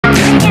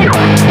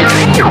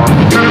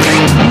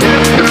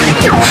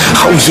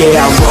Oh yeah,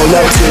 I roll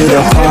up to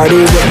the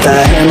party with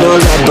a handle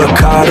of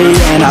Bacardi,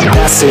 and I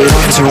pass it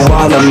off to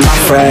all of my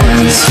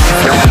friends.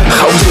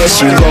 Oh yeah,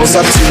 she rolls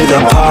up to the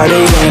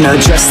party in a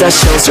dress that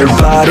shows her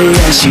body,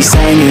 and she's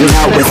hanging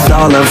out with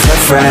all of her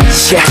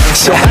friends. Yeah,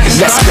 yeah,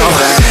 let's go.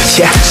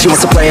 Yeah, she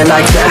wants to play it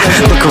like that.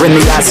 Look her in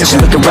the eyes and she's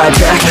looking right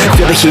back.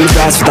 Feel the heat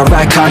rise with the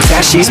right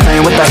contact. She's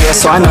playing with her hair,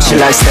 so I know she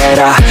likes that.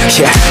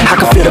 Yeah, I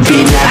can feel the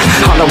beat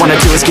now. All I wanna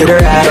do is get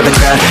her out of the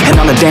crowd, and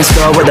on the dance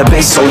floor with the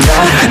bass so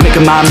loud,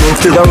 making my move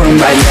through the room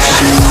right now.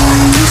 She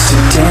used to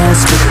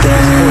dance with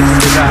them,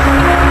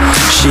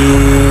 she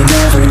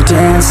never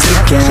danced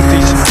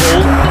again.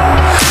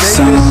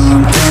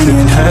 Something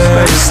in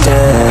her is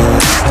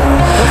dead,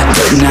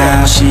 but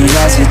now she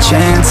has a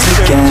chance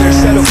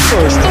again.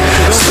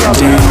 So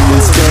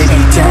dance,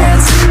 baby,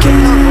 dance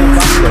again.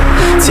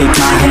 Take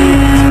my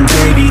hand,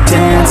 baby,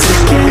 dance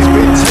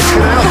again.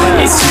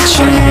 It's your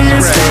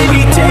chance,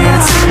 baby,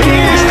 dance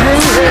again.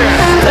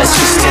 Let's